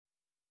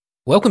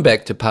Welcome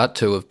back to part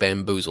 2 of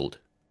Bamboozled.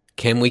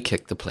 Can we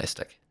kick the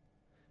plastic?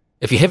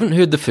 If you haven't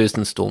heard the first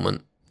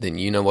instalment, then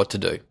you know what to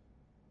do.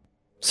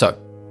 So,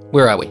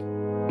 where are we?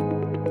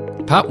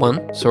 Part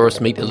 1 saw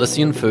us meet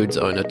Elysian Foods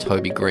owner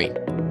Toby Green.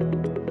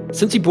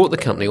 Since he bought the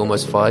company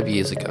almost 5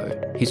 years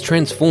ago, he's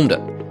transformed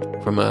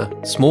it from a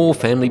small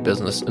family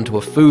business into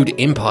a food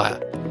empire,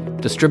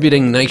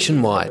 distributing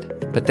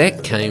nationwide. But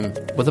that came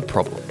with a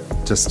problem.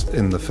 Just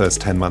in the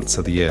first 10 months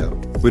of the year,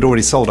 we'd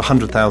already sold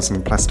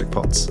 100,000 plastic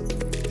pots,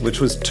 which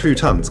was 2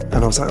 tons.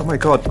 And I was like, oh my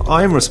God,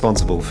 I'm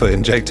responsible for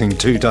injecting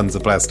 2 tons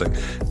of plastic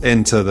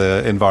into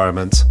the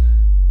environment.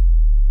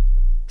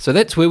 So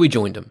that's where we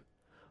joined him,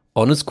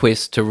 on his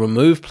quest to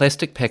remove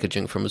plastic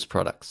packaging from his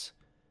products.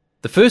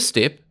 The first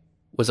step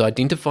was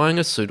identifying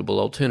a suitable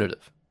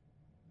alternative.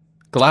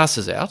 Glass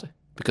is out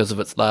because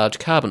of its large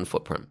carbon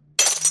footprint.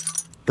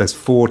 There's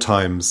 4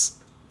 times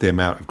the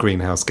amount of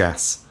greenhouse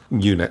gas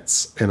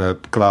units in a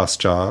glass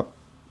jar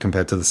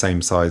compared to the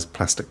same size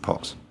plastic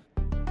pot.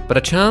 But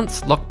a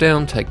chance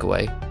lockdown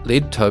takeaway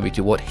led Toby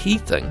to what he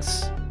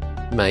thinks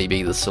may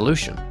be the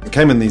solution. It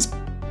came in these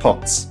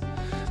pots,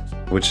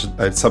 which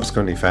I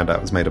subsequently found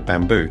out was made of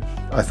bamboo.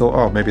 I thought,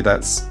 oh, maybe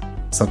that's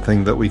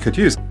something that we could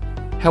use.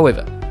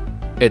 However,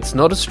 it's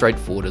not as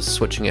straightforward as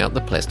switching out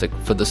the plastic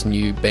for this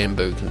new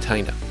bamboo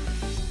container.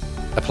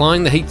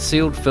 Applying the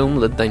heat-sealed film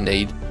lid they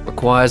need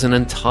requires an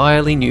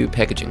entirely new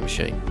packaging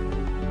machine.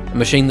 A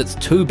machine that's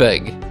too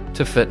big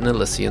to fit in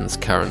Elysian's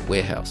current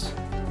warehouse.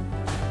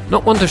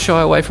 Not one to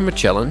shy away from a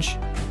challenge,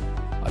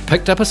 I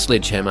picked up a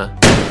sledgehammer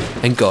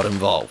and got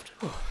involved.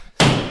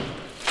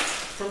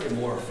 Probably a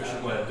more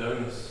efficient way of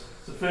doing this.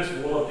 It's the first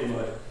warlock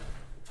demo.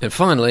 And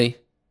finally,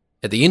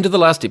 at the end of the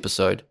last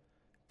episode,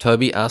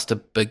 Toby asked a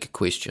big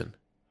question.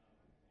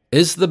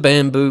 Is the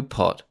bamboo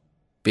pot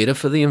better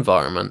for the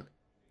environment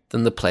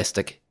than the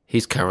plastic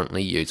he's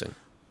currently using?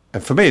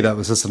 And for me, that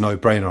was just a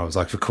no-brainer. I was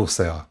like, of course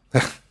they are.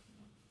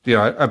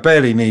 I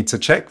barely need to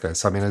check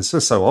this. I mean, it's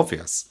just so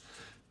obvious.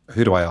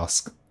 Who do I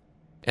ask?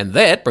 And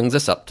that brings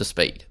us up to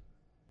speed.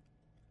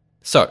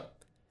 So,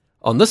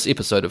 on this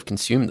episode of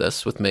Consume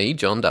This with me,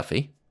 John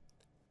Duffy,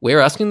 we're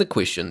asking the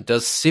question,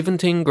 does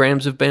 17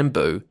 grams of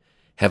bamboo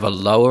have a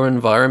lower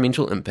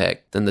environmental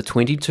impact than the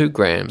 22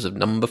 grams of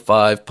number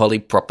 5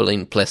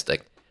 polypropylene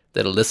plastic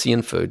that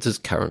Elysian Foods is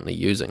currently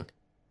using?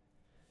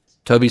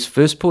 Toby's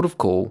first port of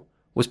call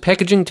was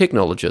packaging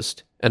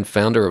technologist and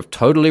founder of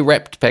Totally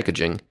Wrapped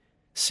Packaging,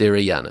 Sarah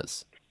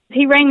Yanes.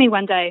 He rang me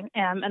one day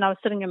and I was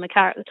sitting in my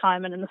car at the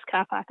time, and in this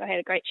car park I had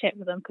a great chat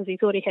with him because he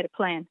thought he had a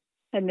plan,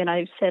 and then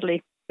I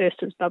sadly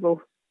burst his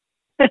bubble.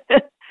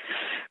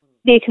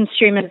 Their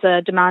consumers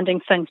are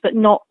demanding things, but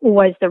not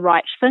always the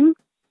right thing.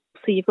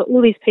 So you've got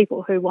all these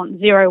people who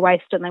want zero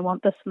waste and they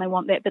want this and they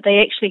want that, but they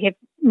actually have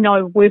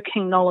no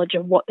working knowledge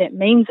of what that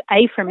means,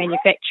 A, for a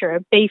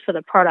manufacturer, B, for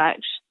the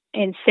product,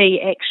 and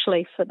C,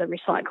 actually for the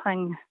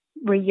recycling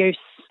reuse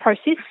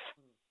process.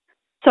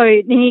 So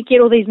then you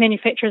get all these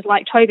manufacturers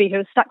like Toby who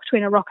are stuck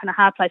between a rock and a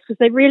hard place because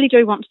they really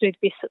do want to do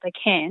the best that they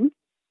can.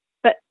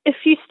 But if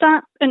you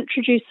start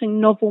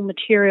introducing novel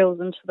materials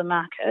into the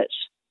market,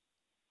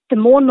 the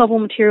more novel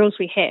materials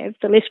we have,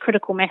 the less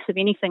critical mass of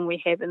anything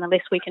we have and the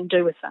less we can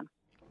do with them.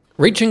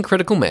 Reaching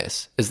critical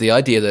mass is the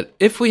idea that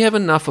if we have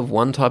enough of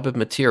one type of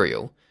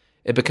material,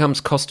 it becomes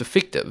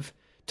cost-effective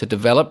to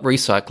develop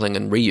recycling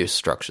and reuse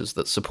structures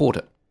that support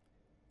it.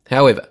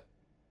 However,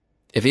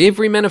 if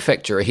every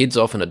manufacturer heads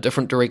off in a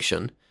different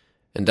direction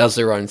and does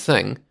their own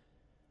thing,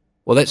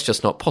 well, that's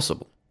just not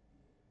possible.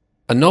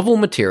 A novel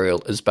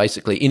material is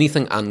basically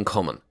anything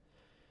uncommon.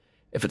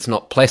 If it's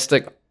not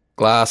plastic,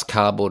 glass,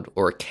 cardboard,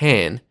 or a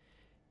can,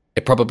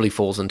 it probably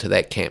falls into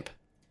that camp.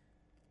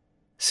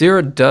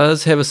 Sarah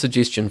does have a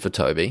suggestion for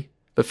Toby,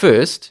 but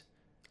first,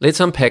 let's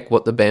unpack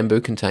what the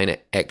bamboo container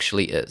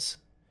actually is.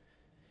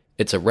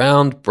 It's a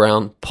round,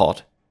 brown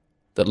pot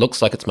that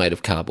looks like it's made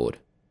of cardboard.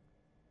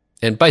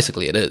 And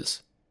basically it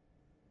is.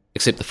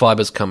 Except the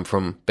fibres come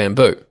from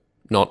bamboo,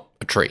 not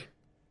a tree.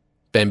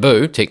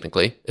 Bamboo,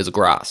 technically, is a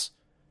grass.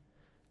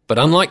 But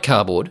unlike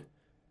cardboard,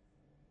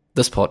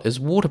 this pot is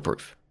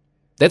waterproof.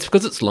 That's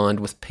because it's lined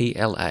with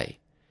PLA.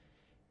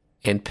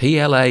 And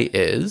PLA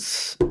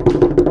is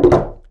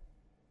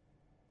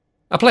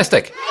a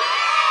plastic.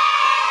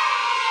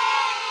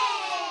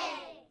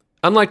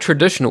 Unlike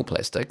traditional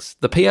plastics,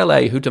 the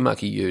PLA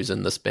Huhtamaki use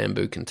in this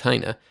bamboo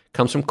container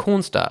comes from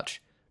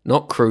cornstarch,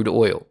 not crude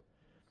oil.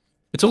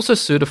 It's also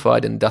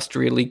certified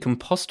industrially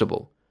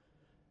compostable.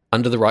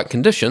 Under the right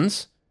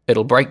conditions,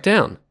 it'll break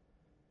down.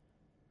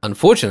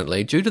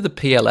 Unfortunately, due to the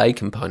PLA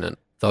component,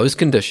 those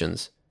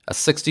conditions are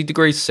 60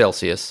 degrees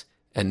Celsius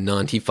and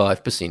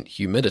 95%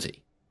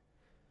 humidity.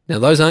 Now,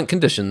 those aren't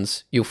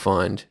conditions you'll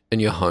find in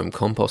your home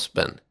compost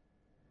bin.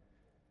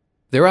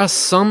 There are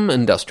some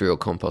industrial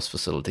compost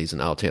facilities in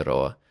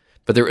Aotearoa,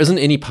 but there isn't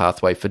any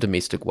pathway for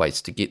domestic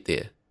waste to get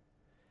there.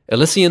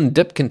 Elysian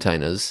dip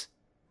containers,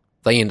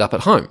 they end up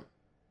at home,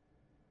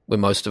 where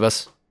most of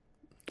us,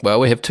 well,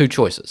 we have 2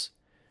 choices.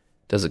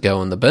 Does it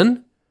go in the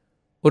bin,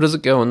 or does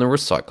it go in the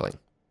recycling?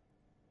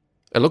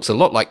 It looks a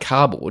lot like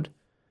cardboard,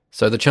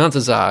 so the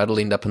chances are it'll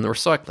end up in the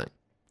recycling.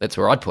 That's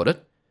where I'd put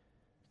it.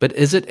 But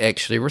is it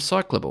actually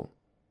recyclable?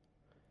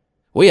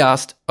 We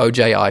asked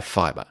OJI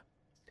Fibre.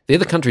 They're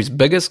the country's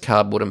biggest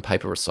cardboard and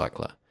paper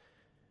recycler.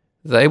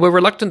 They were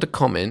reluctant to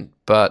comment,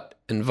 but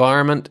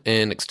Environment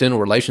and External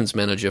Relations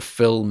Manager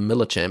Phil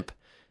Millerchamp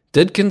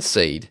did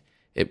concede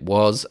it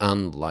was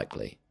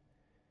unlikely.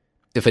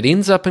 If it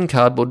ends up in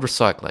cardboard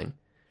recycling,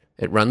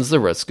 it runs the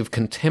risk of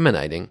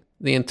contaminating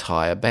the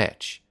entire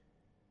batch.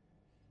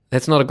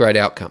 That's not a great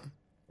outcome.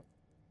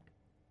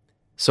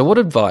 So what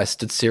advice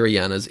did Sarah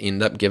Yanes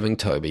end up giving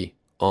Toby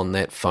on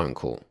that phone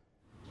call?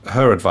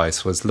 Her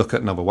advice was look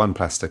at number one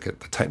plastic.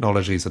 The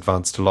technology's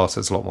advanced a lot.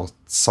 It's a lot more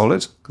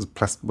solid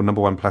because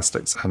number one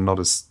plastics are not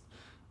as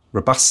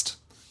robust.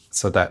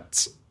 So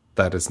that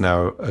is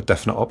now a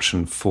definite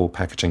option for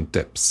packaging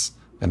dips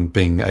and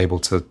being able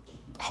to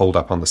hold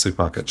up on the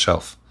supermarket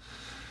shelf.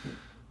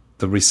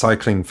 The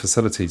recycling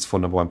facilities for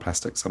number one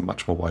plastics are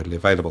much more widely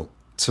available.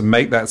 To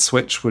make that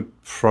switch would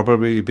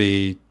probably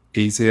be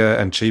easier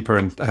and cheaper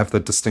and have the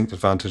distinct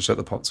advantage that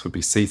the pots would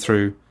be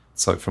see-through.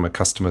 So from a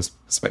customer's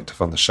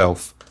perspective on the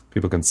shelf,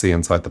 people can see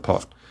inside the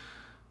pot.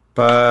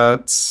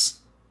 But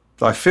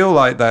I feel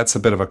like that's a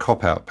bit of a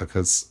cop-out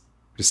because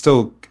you're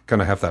still going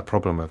to have that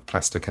problem of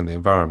plastic in the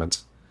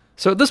environment.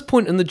 So at this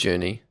point in the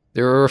journey,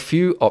 there are a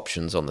few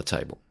options on the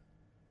table.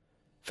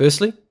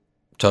 Firstly,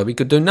 Toby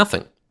could do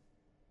nothing.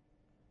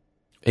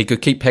 He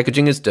could keep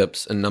packaging his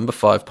dips in number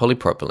 5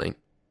 polypropylene.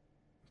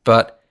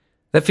 But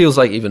that feels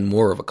like even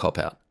more of a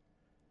cop-out.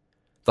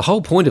 The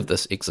whole point of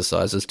this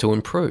exercise is to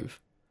improve.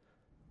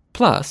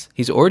 Plus,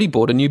 he's already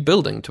bought a new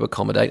building to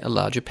accommodate a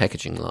larger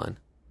packaging line.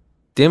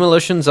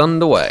 Demolition's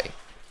underway,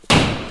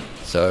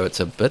 so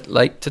it's a bit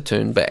late to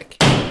turn back.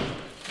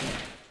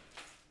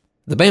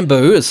 The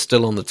bamboo is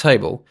still on the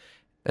table,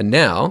 and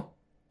now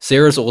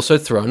Sarah's also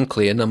thrown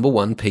clear number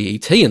 1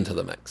 PET into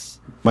the mix.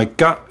 My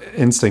gut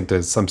instinct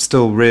is I'm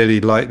still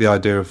really like the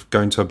idea of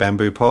going to a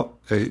bamboo pot.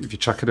 If you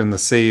chuck it in the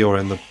sea or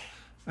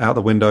out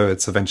the window,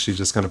 it's eventually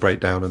just going to break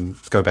down and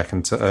go back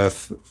into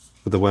earth.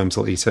 The worms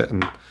will eat it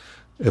and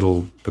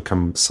it'll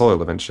become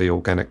soil eventually,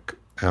 organic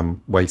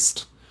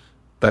waste.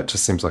 That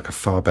just seems like a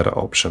far better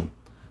option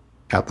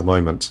at the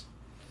moment.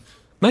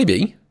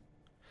 Maybe.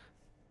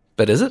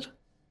 But is it?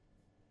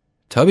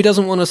 Toby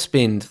doesn't want to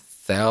spend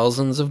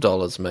thousands of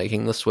dollars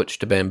making the switch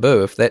to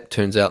bamboo if that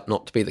turns out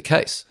not to be the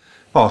case.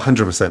 Oh,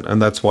 100%.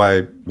 And that's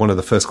why one of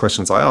the first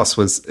questions I asked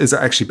was, is it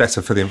actually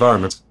better for the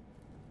environment?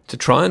 To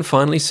try and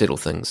finally settle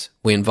things,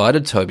 we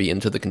invited Toby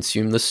into the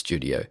Consume This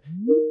studio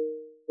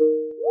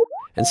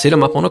and set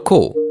him up on a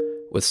call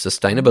with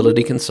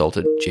sustainability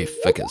consultant Jeff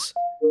Vickers.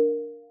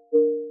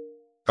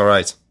 All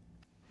right.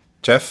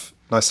 Jeff,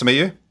 nice to meet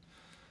you.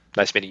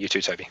 Nice meeting you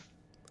too, Toby.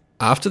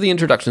 After the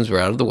introductions were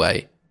out of the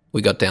way,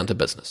 we got down to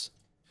business.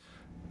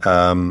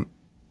 So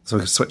we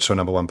could switch to a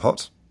number 1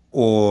 pot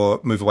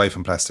or move away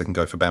from plastic and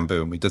go for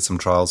bamboo. And we did some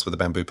trials with the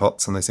bamboo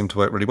pots and they seem to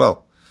work really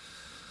well.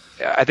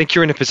 I think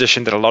you're in a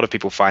position that a lot of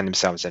people find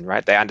themselves in,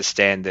 right? They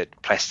understand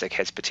that plastic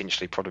has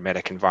potentially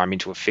problematic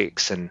environmental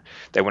effects and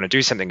they want to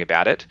do something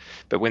about it.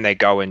 But when they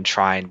go and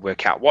try and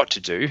work out what to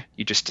do,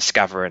 you just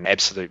discover an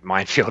absolute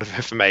minefield of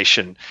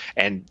information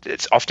and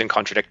it's often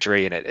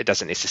contradictory and it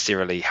doesn't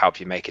necessarily help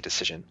you make a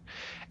decision.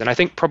 And I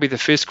think probably the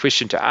first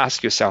question to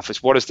ask yourself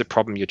is, what is the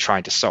problem you're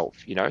trying to solve?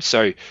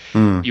 So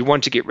you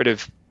want to get rid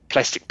of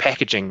plastic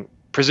packaging,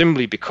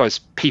 presumably because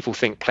people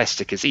think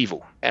plastic is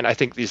evil. And I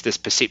think there's this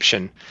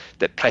perception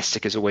that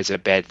plastic is always a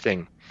bad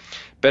thing.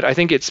 But I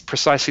think it's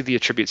precisely the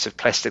attributes of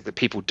plastic that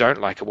people don't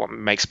like are what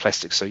makes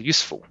plastic so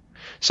useful.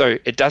 So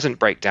it doesn't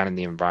break down in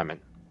the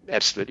environment.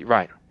 Absolutely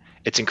right.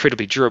 It's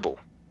incredibly durable.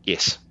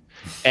 Yes.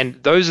 And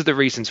those are the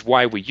reasons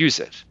why we use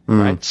it,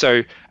 right?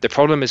 So the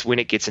problem is when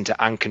it gets into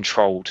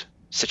uncontrolled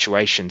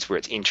situations where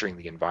it's entering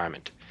the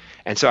environment.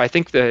 And so I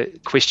think the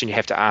question you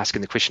have to ask,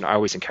 and the question I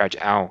always encourage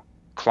our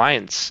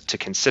clients to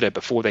consider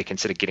before they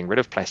consider getting rid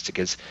of plastic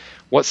is,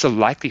 what's the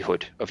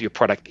likelihood of your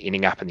product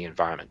ending up in the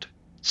environment?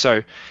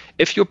 So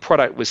if your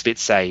product was,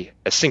 let's say,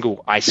 a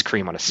single ice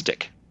cream on a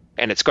stick,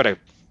 and it's got a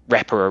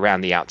wrapper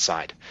around the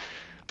outside,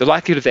 the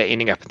likelihood of that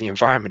ending up in the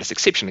environment is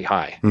exceptionally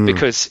high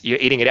because you're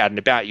eating it out and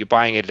about. You're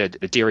buying it at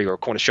a dairy or a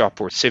corner shop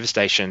or a service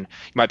station.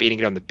 You might be eating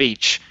it on the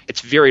beach.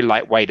 It's very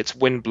lightweight. It's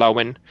wind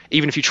blowing.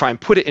 Even if you try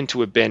and put it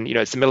into a bin,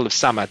 it's the middle of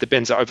summer, the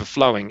bins are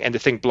overflowing and the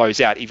thing blows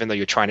out even though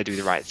you're trying to do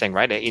the right thing,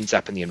 right? It ends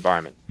up in the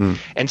environment.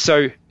 And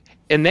so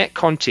in that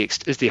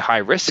context, is there high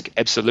risk?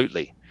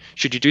 Absolutely.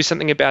 Should you do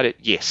something about it?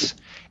 Yes.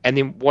 And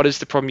then what is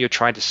the problem you're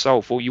trying to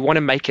solve? Well, you want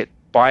to make it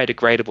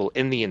biodegradable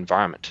in the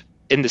environment,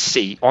 in the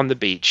sea, on the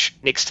beach,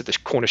 next to the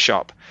corner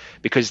shop,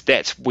 because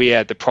that's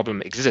where the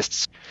problem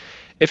exists.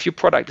 If your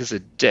product is a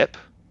dip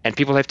and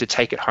people have to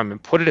take it home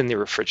and put it in their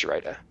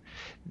refrigerator,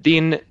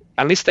 then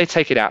unless they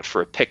take it out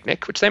for a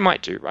picnic, which they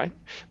might do, right?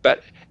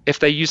 But if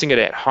they're using it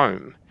at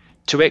home,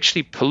 to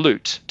actually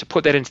pollute, to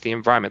put that into the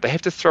environment, they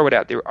have to throw it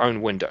out their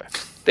own window.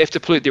 They have to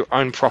pollute their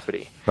own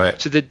property.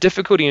 Right. So the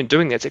difficulty in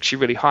doing that's actually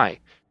really high.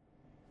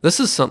 This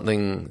is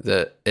something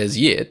that, as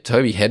yet,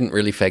 Toby hadn't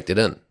really factored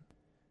in.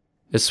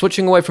 Is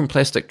switching away from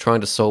plastic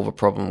trying to solve a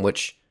problem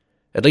which,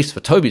 at least for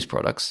Toby's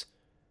products,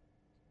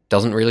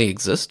 doesn't really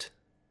exist?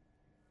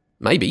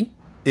 Maybe.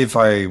 If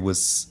I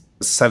was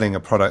selling a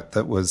product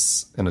that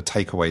was in a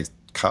takeaway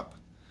cup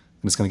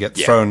and it's going to get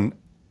thrown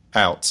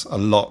out a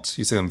lot,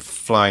 you see them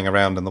flying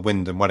around in the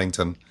wind in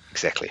Wellington.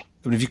 Exactly.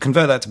 I mean, if you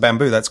convert that to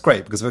bamboo, that's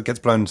great, because if it gets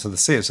blown into the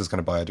sea, it's just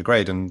going to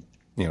biodegrade. And,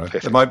 you know,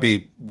 Perfect. There might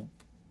be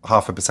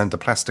 0.5% of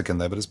plastic in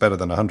there, but it's better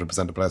than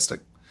 100% of plastic.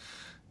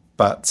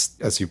 But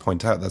as you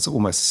point out, that's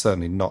almost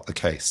certainly not the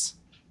case.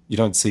 You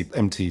don't see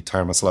empty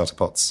Terra Masalata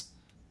pots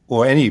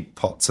or any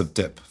pots of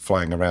dip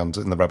flying around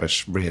in the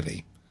rubbish,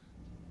 really.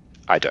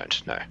 I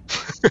don't, no.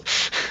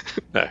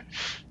 No.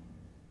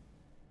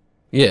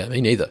 Yeah,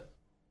 me neither.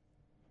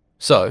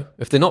 So,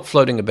 if they're not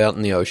floating about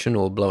in the ocean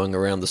or blowing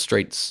around the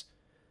streets,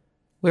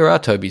 where are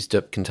Toby's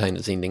dip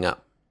containers ending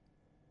up?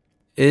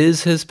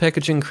 Is his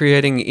packaging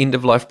creating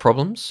end-of-life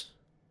problems?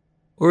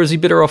 Or is he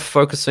better off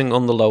focusing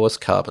on the lowest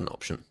carbon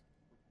option?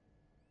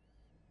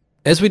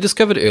 As we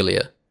discovered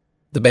earlier,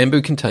 the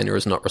bamboo container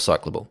is not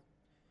recyclable.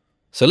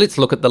 So let's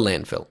look at the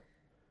landfill.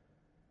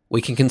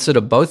 We can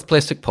consider both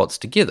plastic pots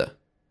together.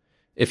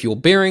 If you're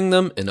burying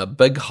them in a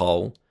big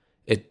hole,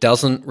 it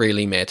doesn't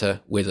really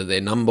matter whether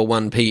they're number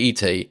 1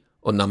 PET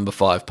or number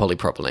 5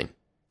 polypropylene.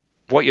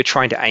 What you're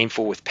trying to aim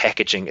for with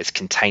packaging is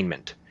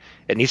containment.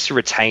 It needs to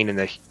retain in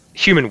the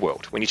human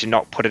world. We need to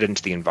not put it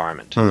into the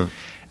environment.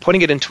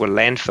 Putting it into a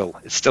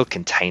landfill is still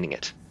containing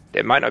it.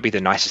 It might not be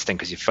the nicest thing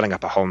because you're filling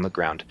up a hole in the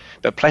ground,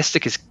 but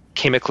plastic is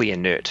chemically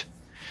inert.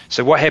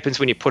 So what happens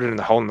when you put it in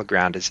the hole in the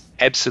ground is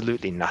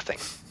absolutely nothing.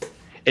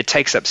 It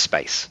takes up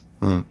space.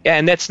 Yeah,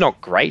 and that's not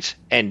great,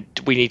 and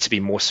we need to be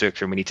more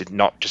circular, and we need to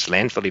not just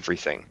landfill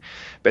everything.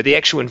 But the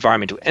actual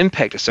environmental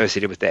impact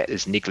associated with that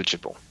is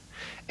negligible.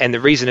 And the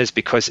reason is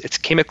because it's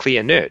chemically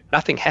inert.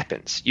 Nothing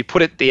happens. You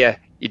put it there,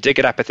 you dig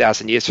it up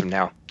 1,000 years from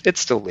now, it's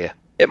still there.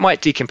 It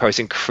might decompose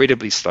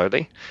incredibly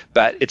slowly,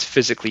 but it's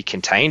physically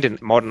contained, and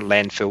modern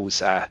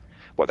landfills are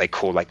what they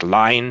call like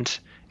lined,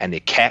 and they're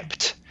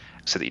capped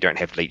so that you don't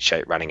have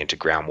leachate running into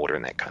groundwater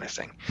and that kind of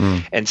thing.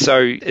 And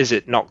so is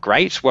it not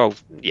great? Well,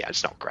 yeah,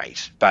 it's not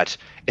great, but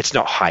it's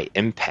not high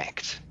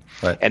impact.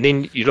 Right. And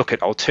then you look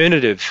at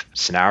alternative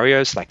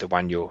scenarios like the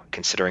one you're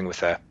considering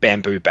with a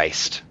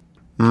bamboo-based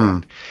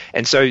product.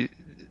 And so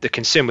the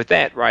concern with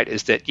that, right,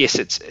 is that, yes,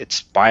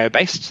 it's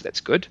bio-based,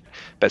 that's good,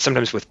 but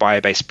sometimes with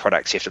bio-based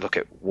products, you have to look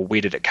at, well,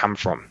 where did it come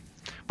from?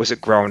 Was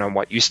it grown on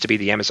what used to be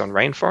the Amazon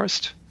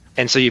rainforest?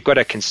 And so you've got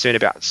a concern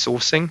about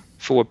sourcing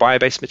for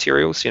bio-based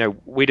materials. You know,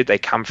 where did they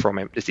come from?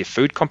 Is there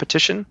food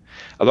competition?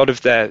 A lot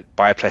of the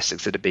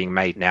bioplastics that are being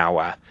made now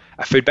are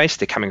food-based.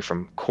 They're coming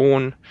from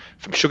corn,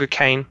 from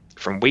sugarcane,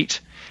 from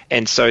wheat.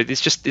 And so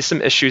there's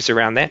some issues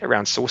around that,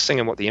 around sourcing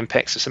and what the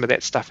impacts of some of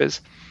that stuff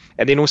is.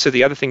 And then also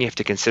the other thing you have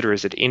to consider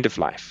is at end of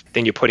life.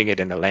 Then you're putting it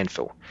in a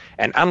landfill.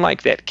 And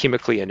unlike that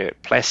chemically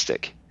inert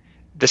plastic,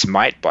 this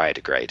might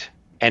biodegrade.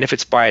 And if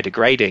it's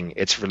biodegrading,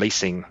 it's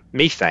releasing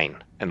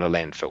methane in the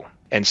landfill.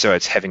 And so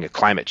it's having a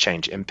climate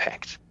change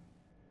impact.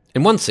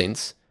 In one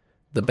sense,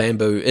 the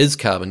bamboo is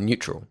carbon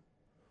neutral.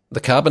 The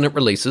carbon it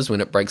releases when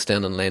it breaks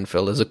down in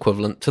landfill is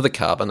equivalent to the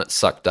carbon it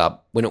sucked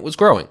up when it was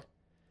growing.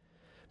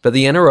 But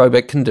the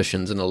anaerobic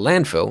conditions in a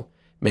landfill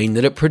mean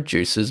that it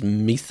produces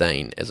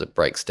methane as it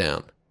breaks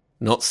down,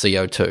 not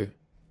CO2.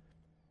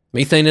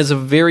 Methane is a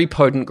very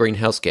potent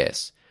greenhouse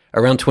gas,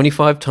 around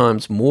 25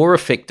 times more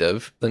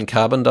effective than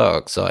carbon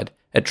dioxide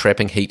at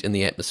trapping heat in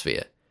the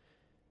atmosphere.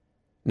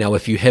 Now,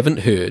 if you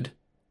haven't heard,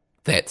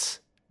 that's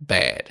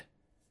bad.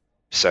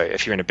 So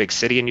if you're in a big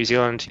city in New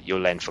Zealand, your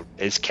landfill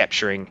is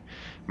capturing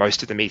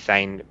most of the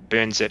methane,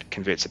 burns it,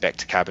 converts it back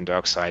to carbon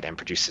dioxide and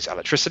produces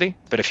electricity.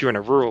 But if you're in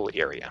a rural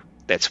area,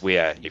 that's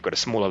where you've got a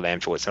smaller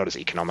landfill, it's not as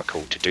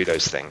economical to do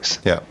those things.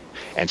 Yeah.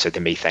 And so the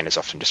methane is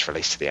often just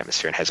released to the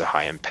atmosphere and has a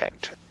high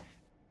impact.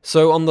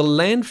 So on the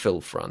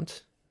landfill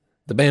front,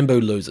 the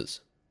bamboo loses.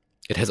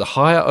 It has a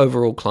higher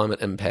overall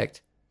climate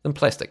impact than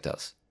plastic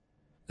does.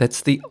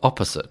 That's the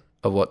opposite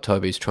of what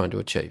Toby's trying to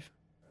achieve.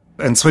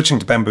 And switching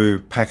to bamboo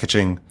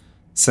packaging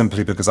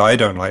simply because I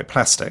don't like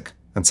plastic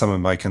and some of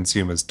my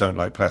consumers don't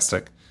like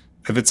plastic,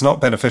 if it's not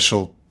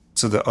beneficial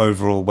to the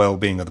overall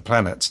well-being of the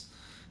planet,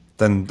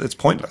 then it's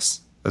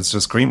pointless. It's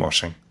just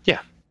greenwashing. Yeah.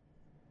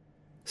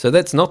 So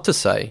that's not to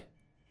say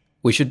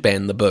we should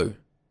ban the boo.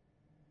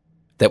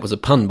 That was a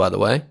pun, by the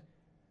way,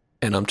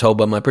 and I'm told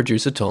by my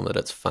producer Tom that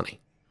it's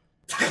funny.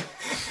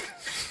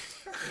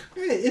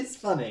 It's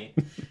funny.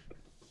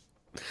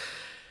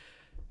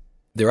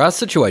 There are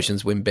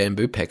situations when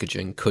bamboo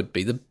packaging could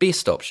be the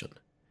best option.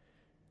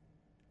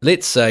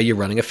 Let's say you're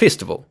running a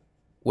festival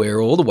where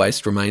all the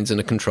waste remains in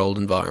a controlled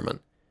environment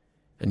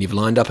and you've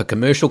lined up a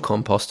commercial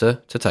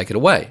composter to take it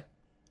away.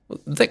 Well,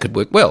 that could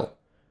work well.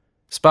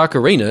 Spark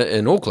Arena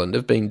in Auckland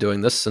have been doing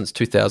this since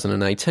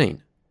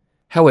 2018.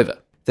 However,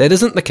 that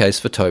isn't the case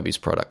for Toby's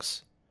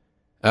products.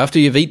 After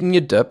you've eaten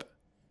your dip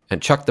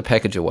and chucked the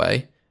package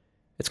away,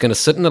 it's going to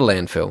sit in a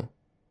landfill,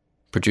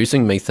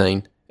 producing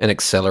methane and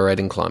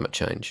accelerating climate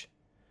change.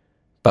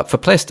 But for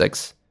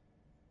plastics,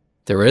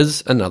 there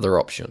is another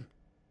option.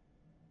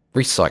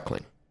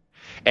 Recycling.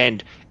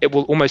 And it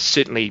will almost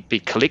certainly be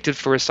collected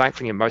for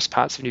recycling in most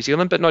parts of New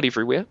Zealand, but not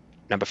everywhere.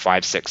 Number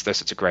 5, 6, those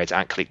sorts of grades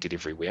aren't collected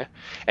everywhere.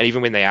 And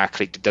even when they are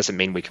collected, doesn't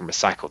mean we can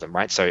recycle them,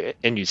 right? So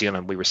in New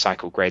Zealand, we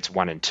recycle grades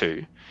 1 and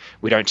 2.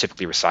 We don't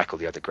typically recycle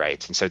the other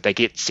grades. And so they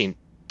get sent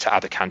to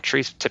other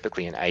countries,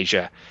 typically in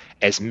Asia,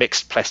 as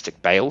mixed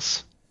plastic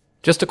bales.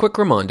 Just a quick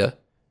reminder,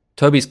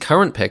 Toby's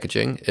current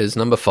packaging is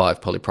number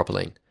 5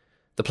 polypropylene.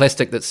 The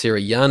plastic that Sarah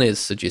Yanez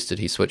suggested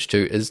he switch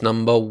to is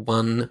number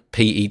 1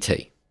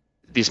 PET.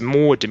 There's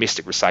more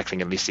domestic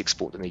recycling and less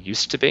export than there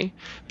used to be,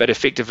 but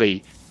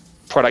effectively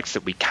products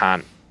that we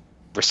can't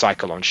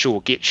recycle on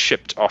shore get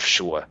shipped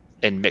offshore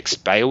in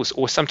mixed bales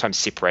or sometimes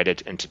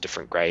separated into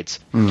different grades.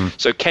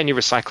 So can you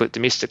recycle it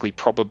domestically?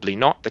 Probably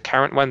not. The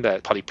current one, the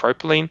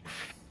polypropylene,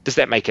 does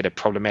that make it a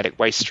problematic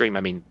waste stream?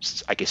 I mean,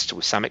 I guess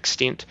to some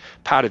extent.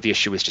 Part of the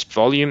issue is just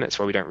volume. That's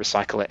why we don't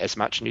recycle it as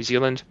much in New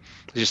Zealand.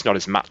 There's just not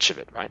as much of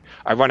it, right?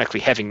 Ironically,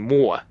 having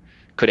more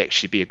could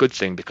actually be a good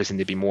thing because then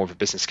there'd be more of a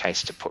business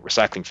case to put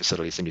recycling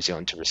facilities in New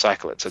Zealand to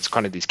recycle it. So it's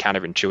kind of these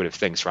counterintuitive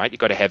things, right? You've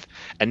got to have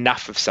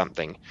enough of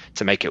something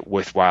to make it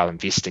worthwhile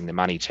investing the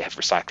money to have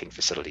recycling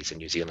facilities in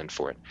New Zealand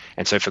for it.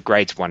 And so for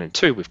grades 1 and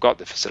 2, we've got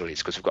the facilities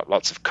because we've got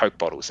lots of Coke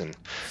bottles in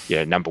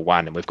number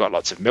 1, and we've got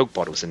lots of milk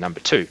bottles in number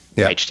 2,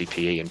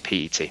 HDPE and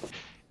PET.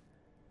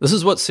 This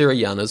is what Sarah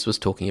Yanez was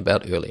talking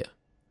about earlier.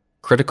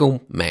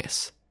 Critical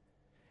mass.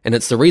 And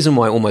it's the reason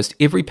why almost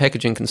every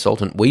packaging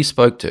consultant we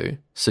spoke to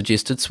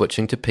suggested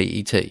switching to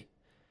PET.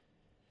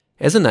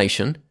 As a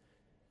nation,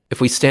 if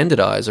we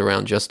standardise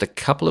around just a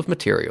couple of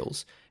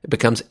materials, it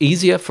becomes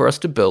easier for us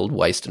to build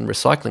waste and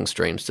recycling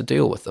streams to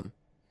deal with them.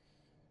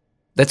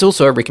 That's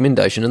also a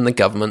recommendation in the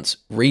government's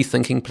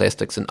Rethinking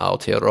Plastics in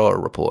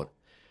Aotearoa report.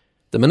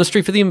 The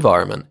Ministry for the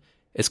Environment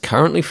is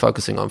currently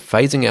focusing on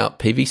phasing out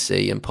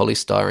PVC and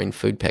polystyrene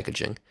food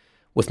packaging,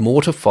 with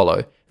more to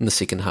follow in the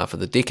second half of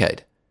the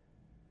decade.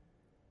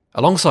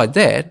 Alongside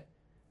that,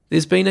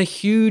 there's been a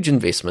huge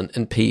investment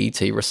in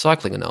PET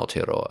recycling in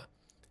Aotearoa,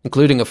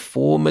 including a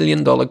 $4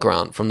 million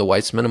grant from the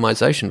Waste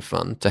Minimisation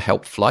Fund to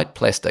help Flight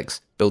Plastics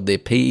build their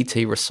PET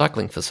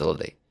recycling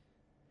facility.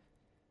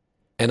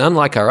 And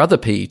unlike our other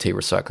PET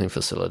recycling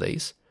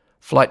facilities,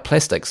 Flight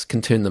Plastics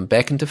can turn them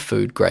back into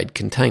food-grade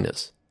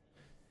containers.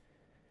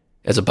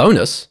 As a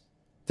bonus,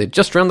 they're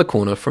just round the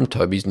corner from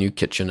Toby's new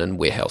kitchen and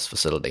warehouse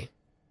facility.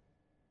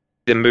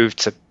 The move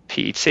to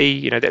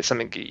PET, that's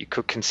something that you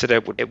could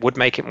consider. It would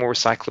make it more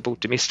recyclable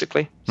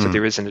domestically, so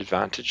there is an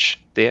advantage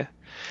there.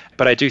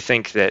 But I do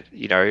think that,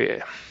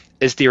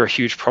 is there a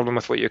huge problem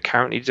with what you're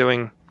currently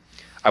doing?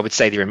 I would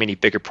say there are many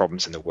bigger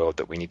problems in the world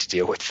that we need to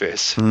deal with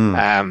first.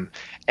 And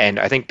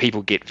I think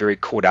people get very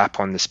caught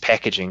up on this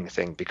packaging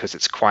thing because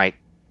it's quite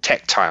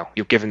tactile.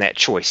 You're given that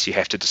choice. You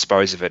have to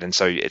dispose of it. And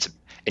so it's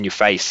in your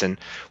face, and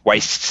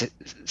waste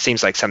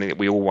seems like something that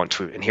we all want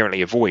to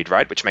inherently avoid,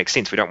 right? Which makes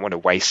sense. We don't want to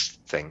waste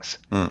things.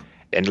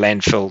 And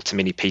landfill to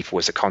many people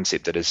is a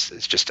concept that is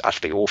just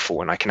utterly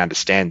awful, and I can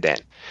understand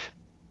that.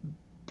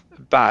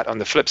 But on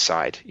the flip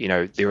side,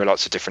 there are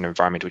lots of different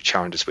environmental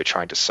challenges we're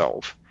trying to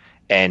solve.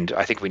 And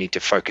I think we need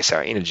to focus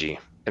our energy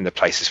in the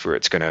places where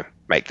it's going to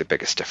make the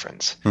biggest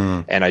difference.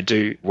 And I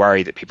do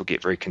worry that people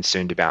get very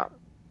concerned about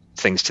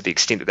things to the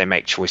extent that they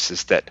make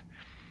choices that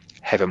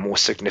have a more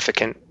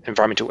significant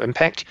environmental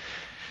impact.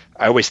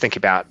 I always think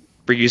about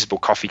reusable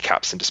coffee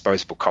cups and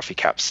disposable coffee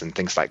cups and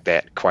things like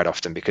that quite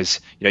often because,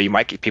 you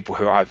might get people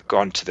who I've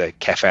gone to the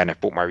cafe and I've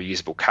bought my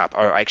reusable cup.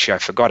 Oh, actually, I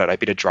forgot it. I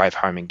better drive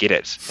home and get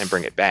it and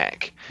bring it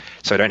back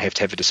so I don't have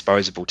to have a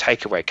disposable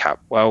takeaway cup.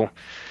 Well,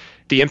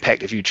 the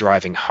impact of you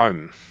driving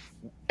home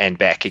and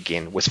back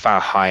again was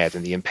far higher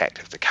than the impact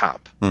of the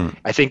cup.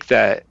 I think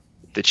that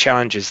the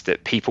challenge is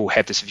that people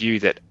have this view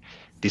that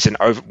there's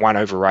one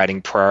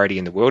overriding priority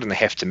in the world and they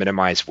have to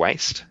minimize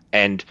waste.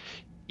 And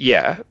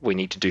yeah, we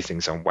need to do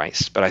things on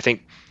waste, but I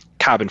think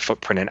carbon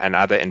footprint and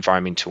other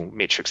environmental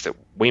metrics that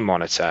we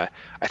monitor,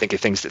 I think are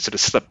things that sort of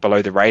slip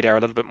below the radar a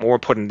little bit more,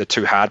 put in the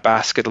too hard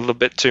basket a little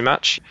bit too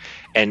much.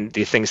 And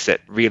they're things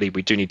that really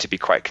we do need to be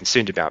quite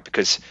concerned about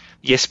because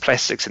yes,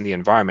 plastics in the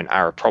environment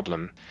are a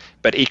problem,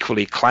 but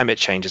equally climate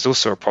change is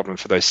also a problem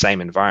for those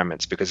same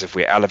environments because if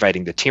we're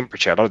elevating the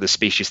temperature, a lot of the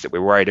species that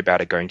we're worried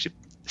about are going to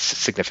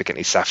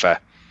significantly suffer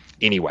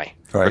anyway,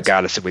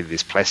 regardless of whether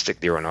there's plastic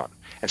there or not.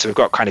 And so we've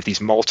got kind of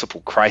these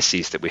multiple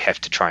crises that we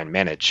have to try and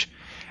manage.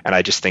 And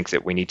I just think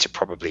that we need to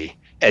probably,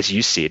 as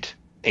you said,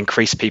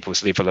 increase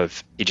people's level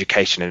of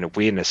education and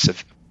awareness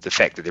of the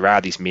fact that there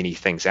are these many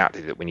things out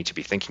there that we need to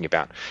be thinking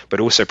about, but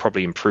also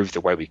probably improve the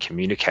way we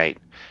communicate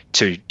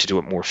to do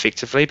it more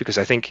effectively. Because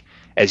I think,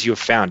 as you've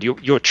found,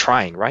 you're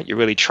trying, right? You're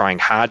really trying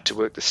hard to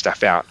work this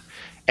stuff out.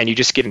 And you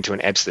just get into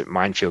an absolute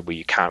minefield where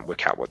you can't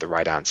work out what the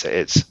right answer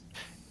is.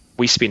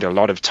 We spend a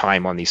lot of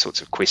time on these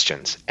sorts of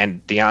questions,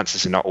 and the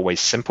answers are not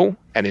always simple,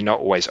 and they're not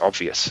always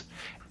obvious.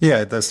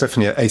 Yeah, there's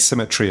definitely an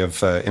asymmetry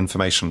of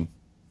information.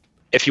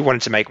 If you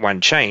wanted to make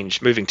one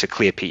change, moving to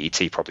clear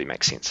PET probably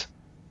makes sense.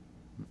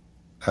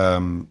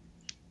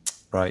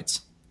 Right.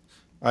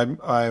 I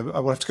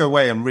will have to go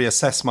away and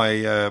reassess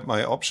my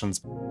my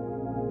options.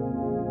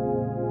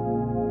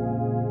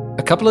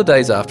 A couple of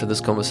days after this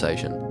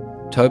conversation,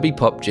 Toby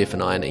popped Jeff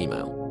and I an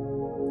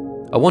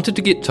email. I wanted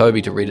to get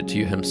Toby to read it to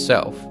you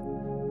himself,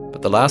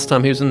 but the last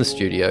time he was in the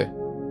studio,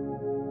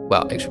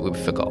 well, actually we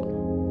forgot.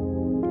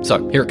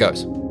 So, here it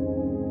goes.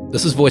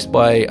 This is voiced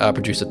by our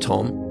producer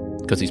Tom,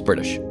 because he's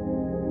British.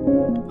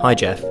 Hi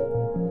Jeff.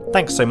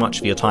 Thanks so much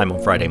for your time on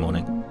Friday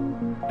morning.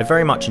 I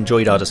very much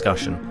enjoyed our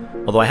discussion,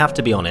 although I have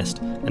to be honest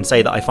and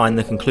say that I find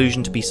the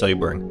conclusion to be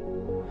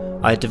sobering.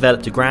 I had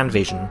developed a grand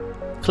vision,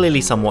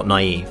 clearly somewhat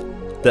naive,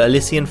 that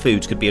Elysian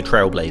Foods could be a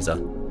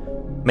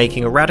trailblazer,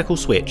 making a radical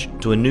switch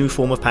to a new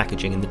form of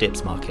packaging in the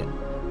dips market,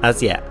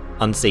 as yet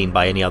unseen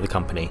by any other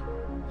company.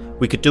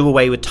 We could do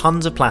away with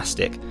tons of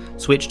plastic,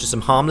 switch to some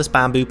harmless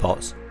bamboo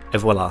pots, et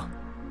voila.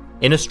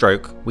 In a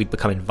stroke, we'd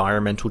become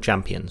environmental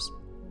champions.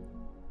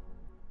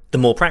 The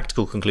more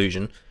practical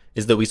conclusion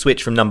is that we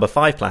switch from number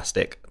 5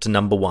 plastic to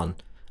number 1,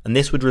 and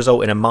this would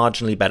result in a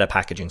marginally better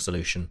packaging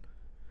solution.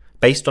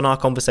 Based on our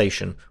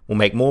conversation, we'll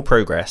make more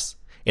progress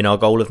in our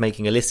goal of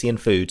making Elysian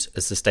Foods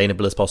as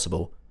sustainable as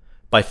possible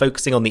by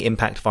focusing on the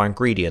impact of our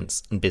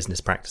ingredients and business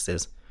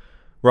practices,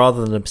 rather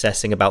than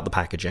obsessing about the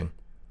packaging.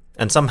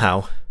 And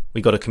somehow,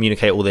 we've got to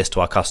communicate all this to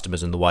our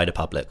customers and the wider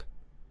public.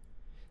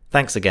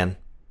 Thanks again,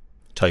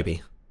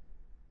 Toby.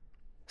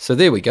 So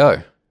there we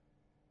go.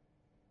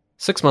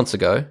 6 months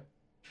ago,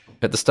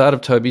 at the start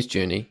of Toby's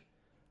journey,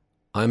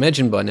 I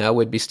imagine by now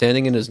we'd be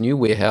standing in his new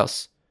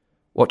warehouse,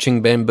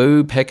 watching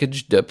bamboo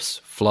packaged dips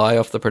fly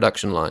off the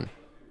production line.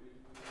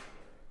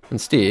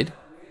 Instead,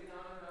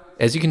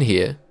 as you can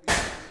hear,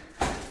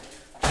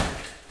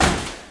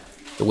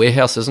 the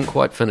warehouse isn't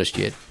quite finished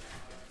yet.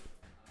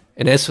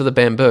 And as for the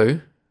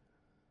bamboo,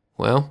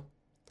 well,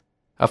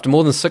 after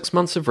more than 6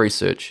 months of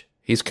research,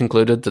 he's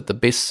concluded that the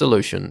best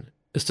solution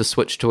is to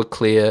switch to a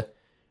clear,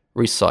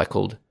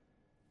 recycled,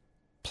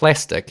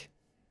 plastic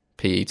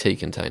PET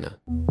container.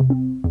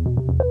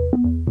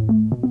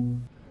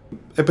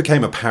 It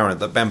became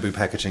apparent that bamboo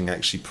packaging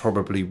actually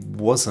probably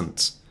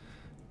wasn't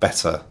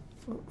better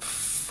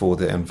for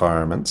the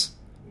environment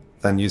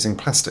than using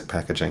plastic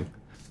packaging.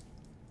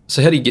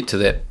 So how do you get to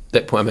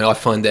that point? I mean, I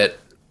find that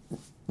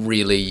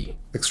really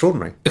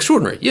Extraordinary.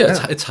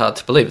 Yeah. It's hard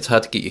to believe. It's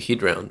hard to get your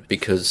head around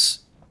because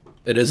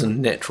it is a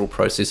natural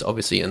process,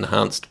 obviously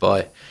enhanced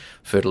by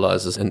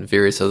fertilizers and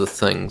various other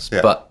things.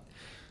 Yeah. But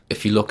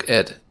if you look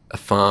at a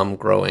farm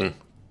growing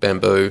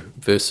bamboo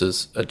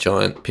versus a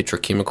giant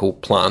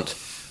petrochemical plant,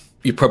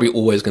 you're probably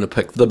always going to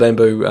pick the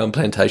bamboo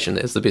plantation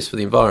as the best for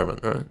the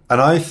environment, right?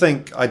 And I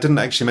think I didn't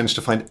actually manage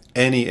to find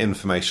any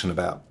information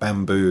about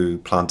bamboo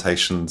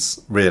plantations,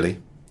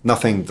 really.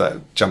 Nothing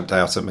that jumped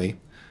out at me.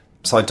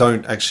 So I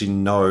don't actually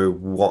know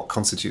what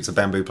constitutes a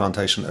bamboo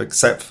plantation,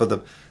 except for the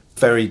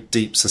very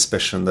deep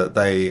suspicion that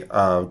they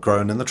are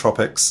grown in the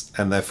tropics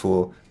and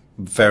therefore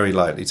very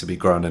likely to be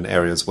grown in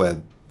areas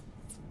where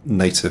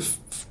native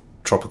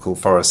tropical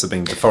forests are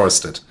being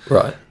deforested.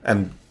 Right.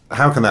 And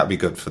how can that be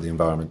good for the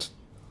environment?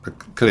 It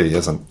clearly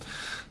isn't.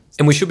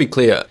 And we should be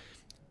clear,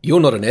 you're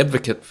not an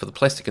advocate for the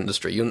plastic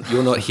industry.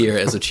 You're not here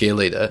as a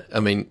cheerleader.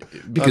 I mean,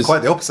 because quite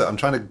the opposite. I'm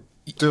trying to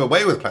do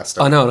away with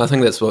plastic. I know, and I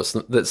think that's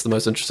the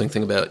most interesting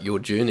thing about your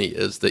journey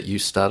is that you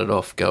started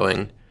off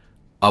going,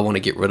 I want to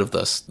get rid of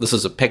this. This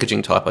is a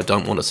packaging type I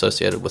don't want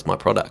associated with my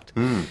product.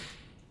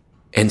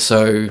 And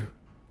so,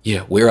 yeah,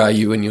 where are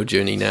you in your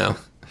journey now?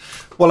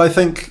 Well, I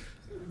think,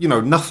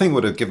 nothing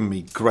would have given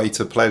me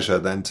greater pleasure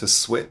than to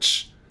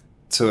switch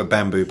to a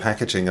bamboo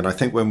packaging. And I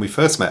think when we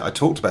first met, I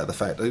talked about the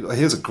fact that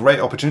here's a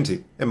great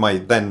opportunity in my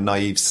then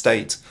naive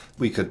state.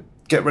 We could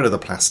get rid of the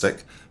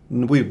plastic.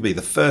 We would be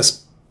the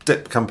first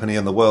dip company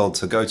in the world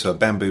to go to a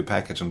bamboo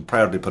package and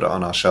proudly put it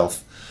on our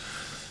shelf.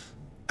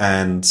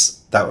 And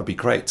that would be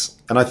great.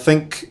 And I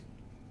think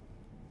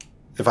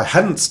if I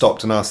hadn't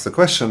stopped and asked the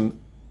question,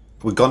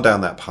 we'd gone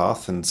down that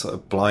path and sort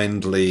of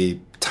blindly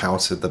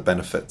touted the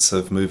benefits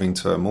of moving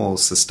to a more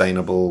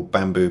sustainable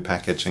bamboo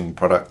packaging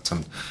product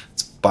and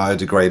it's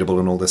biodegradable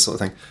and all this sort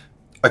of thing.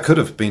 I could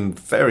have been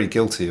very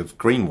guilty of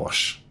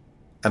greenwash,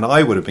 and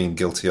I would have been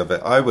guilty of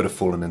it. I would have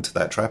fallen into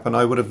that trap, and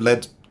I would have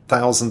led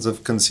thousands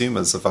of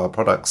consumers of our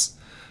products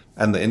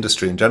and the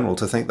industry in general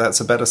to think that's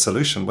a better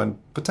solution when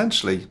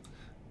potentially,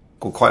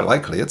 or quite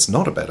likely, it's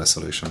not a better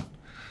solution.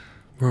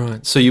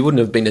 Right. So you wouldn't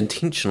have been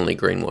intentionally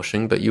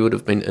greenwashing, but you would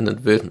have been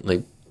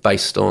inadvertently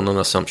based on an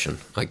assumption,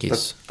 I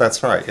guess.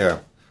 That's right, yeah.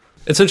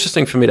 It's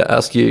interesting for me to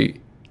ask you,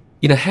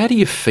 how do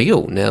you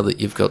feel now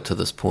that you've got to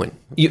this point?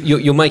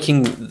 You're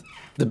making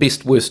the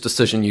best, worst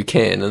decision you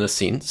can, in a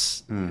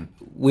sense.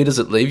 Where does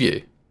it leave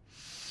you?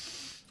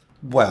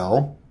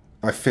 Well,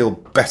 I feel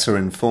better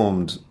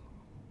informed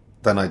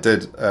than I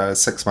did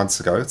 6 months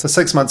ago. So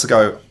 6 months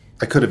ago,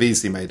 I could have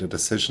easily made a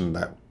decision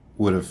that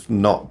would have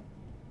not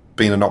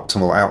been an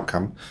optimal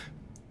outcome.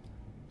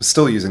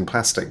 Still using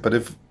plastic, but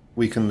if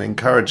we can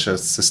encourage a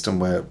system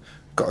where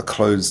we've got a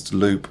closed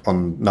loop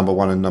on number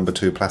 1 and number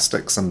 2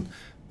 plastics and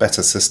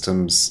better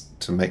systems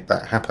to make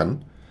that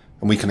happen,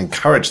 and we can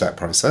encourage that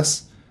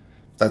process,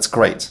 that's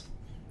great.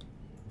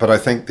 But I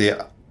think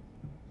the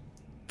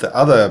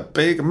other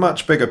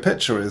much bigger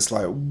picture is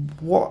like,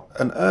 what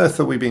on earth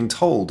are we being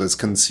told as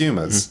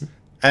consumers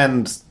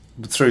And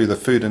through the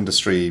food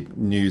industry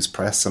news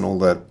press and all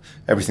that,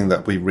 everything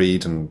that we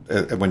read, and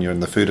when you're in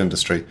the food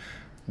industry,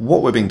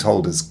 what we're being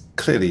told is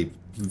clearly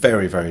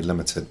very, very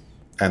limited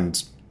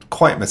and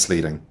quite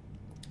misleading.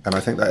 And I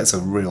think that is a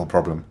real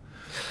problem.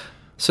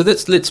 So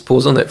let's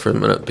pause on that for a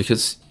minute,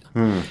 because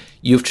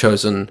you've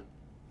chosen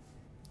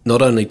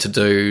not only to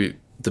do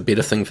the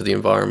better thing for the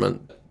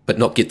environment, but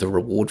not get the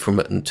reward from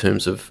it in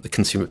terms of the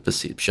consumer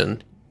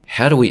perception.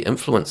 How do we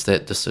influence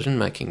that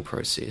decision-making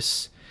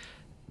process?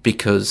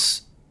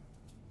 Because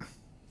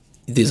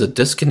there's a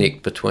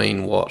disconnect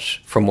between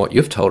from what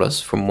you've told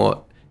us, from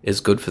what is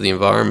good for the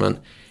environment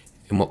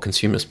and what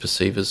consumers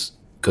perceive as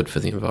good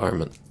for the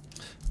environment.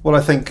 Well,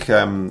 I think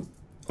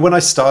when I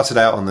started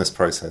out on this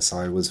process,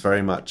 I was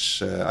very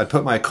much, I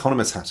put my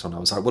economist hat on. I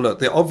was like, well, look,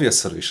 the obvious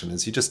solution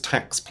is you just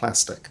tax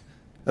plastic.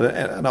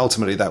 And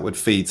ultimately that would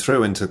feed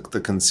through into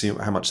the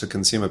consumer, how much the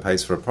consumer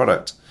pays for a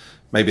product,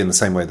 maybe in the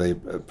same way they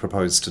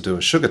propose to do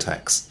a sugar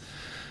tax.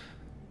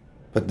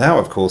 But now,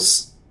 of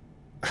course,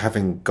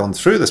 having gone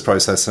through this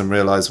process and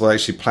realised, well,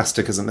 actually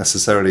plastic isn't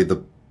necessarily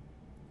the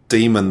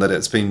demon that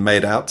it's been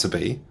made out to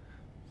be,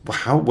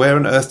 where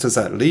on earth does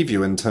that leave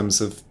you in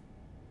terms of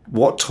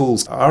what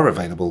tools are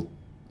available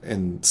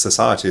in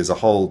society as a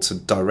whole to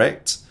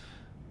direct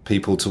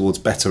people towards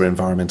better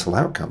environmental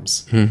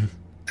outcomes?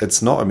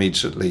 It's not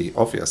immediately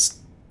obvious.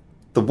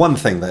 The one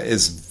thing that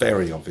is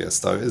very obvious,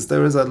 though, is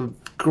there is a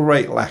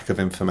great lack of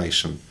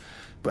information.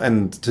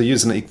 And to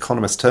use an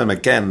economist term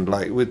again,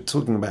 like we're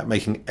talking about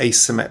making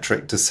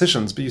asymmetric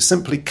decisions, but you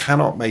simply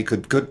cannot make a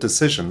good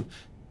decision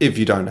if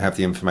you don't have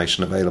the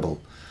information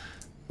available.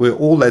 We're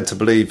all led to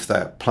believe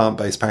that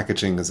plant-based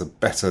packaging is a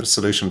better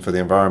solution for the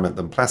environment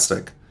than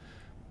plastic.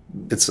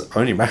 It's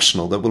only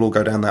rational that we'll all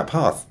go down that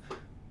path.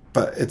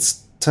 But it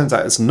turns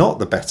out it's not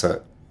the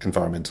better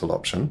environmental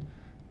option,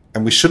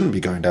 and we shouldn't be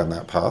going down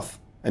that path.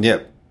 And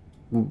yet,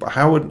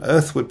 how on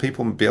earth would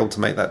people be able to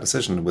make that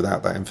decision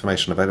without that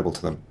information available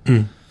to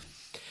them?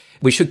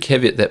 We should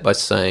caveat that by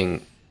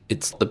saying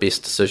it's the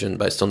best decision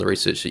based on the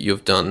research that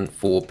you've done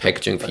for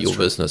packaging for your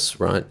business,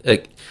 right?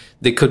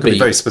 There could be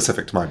very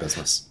specific to my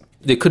business.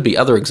 There could be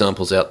other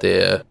examples out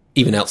there,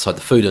 even outside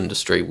the food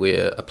industry,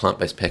 where a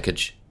plant-based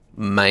package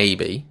may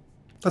be.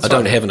 I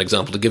don't have an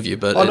example to give you,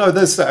 but...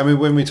 there's that. I mean,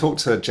 when we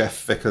talked to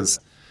Jeff Vickers,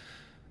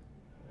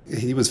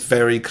 he was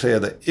very clear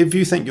that if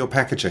you think your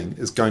packaging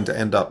is going to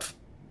end up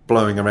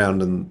blowing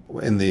around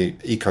in the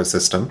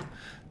ecosystem,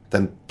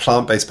 then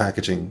plant-based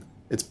packaging,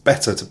 it's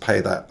better to pay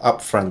that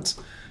upfront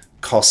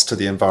cost to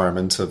the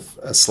environment of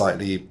a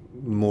slightly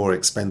more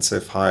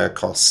expensive, higher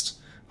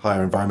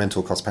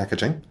environmental cost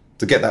packaging,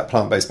 to get that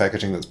plant-based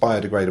packaging that's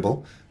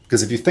biodegradable.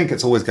 Because if you think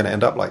it's always going to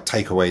end up like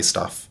takeaway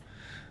stuff,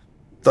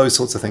 those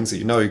sorts of things that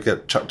you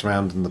get chucked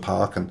around in the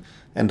park and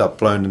end up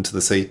blown into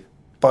the sea,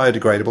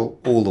 biodegradable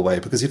all the way,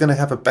 because you're going to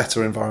have a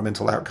better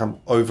environmental outcome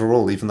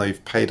overall, even though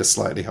you've paid a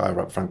slightly higher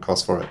upfront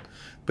cost for it.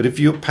 But if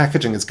your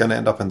packaging is going to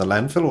end up in the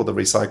landfill or the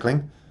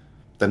recycling,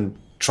 then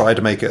try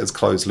to make it as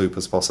closed loop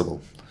as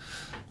possible.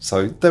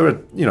 So there are,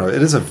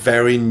 it is a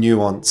very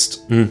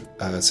nuanced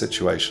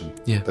situation.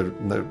 Yeah. There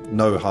are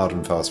no hard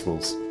and fast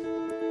rules.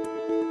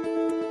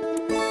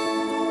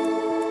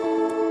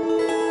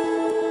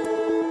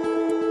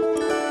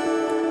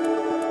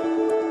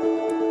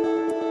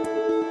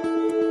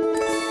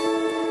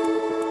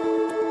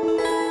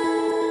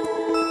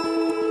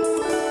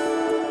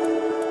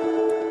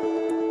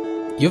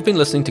 You've been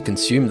listening to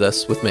Consume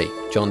This with me,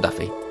 John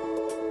Duffy.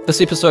 This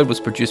episode was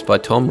produced by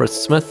Tom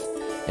Rhys-Smith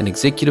and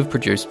executive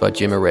produced by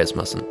Gemma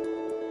Rasmussen.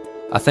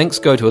 Our thanks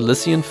go to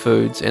Elysian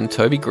Foods and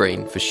Toby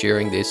Green for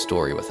sharing their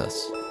story with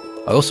us.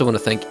 I also want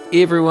to thank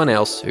everyone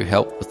else who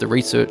helped with the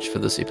research for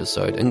this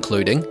episode,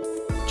 including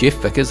Jeff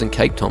Vickers and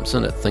Kate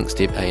Thompson at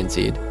ThinkStep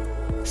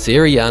ANZ,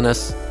 Sarah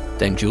Yanis,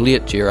 Dame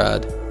Juliet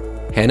Gerard,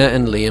 Hannah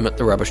and Liam at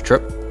The Rubbish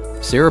Trip,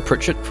 Sarah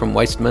Pritchett from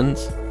Waste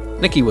Mins,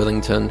 Nikki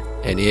Withington,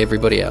 and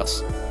everybody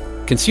else.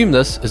 Consume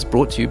This is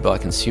brought to you by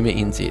Consumer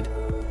NZ.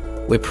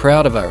 We're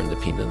proud of our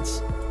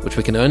independence, which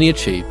we can only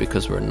achieve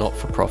because we're a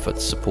not-for-profit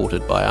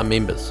supported by our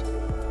members.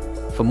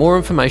 For more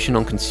information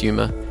on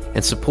Consumer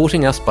and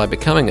supporting us by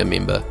becoming a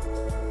member,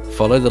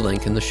 follow the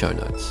link in the show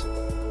notes.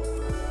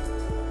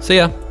 See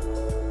ya!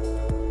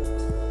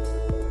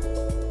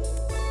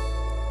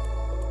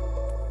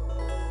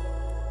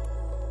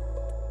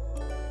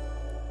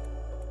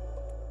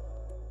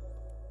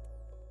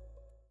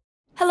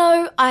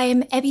 Hello,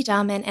 I'm Abby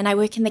Darman and I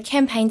work in the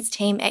campaigns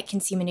team at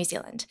Consumer New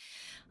Zealand.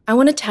 I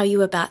want to tell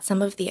you about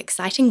some of the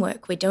exciting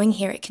work we're doing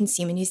here at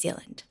Consumer New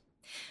Zealand.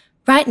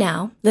 Right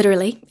now,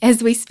 literally,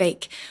 as we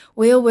speak,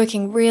 we are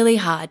working really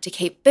hard to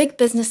keep big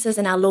businesses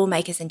and our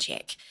lawmakers in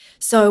check.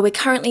 So we're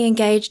currently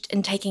engaged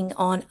in taking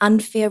on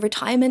unfair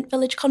retirement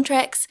village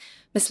contracts,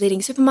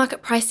 misleading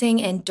supermarket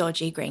pricing and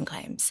dodgy green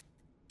claims.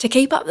 To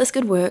keep up this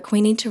good work,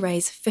 we need to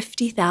raise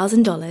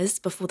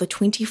 $50,000 before the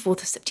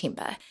 24th of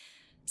September.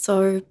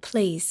 So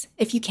please,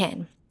 if you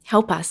can,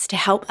 help us to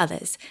help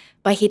others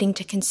by heading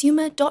to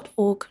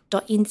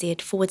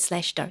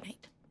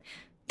consumer.org.nz/donate.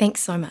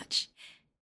 Thanks so much.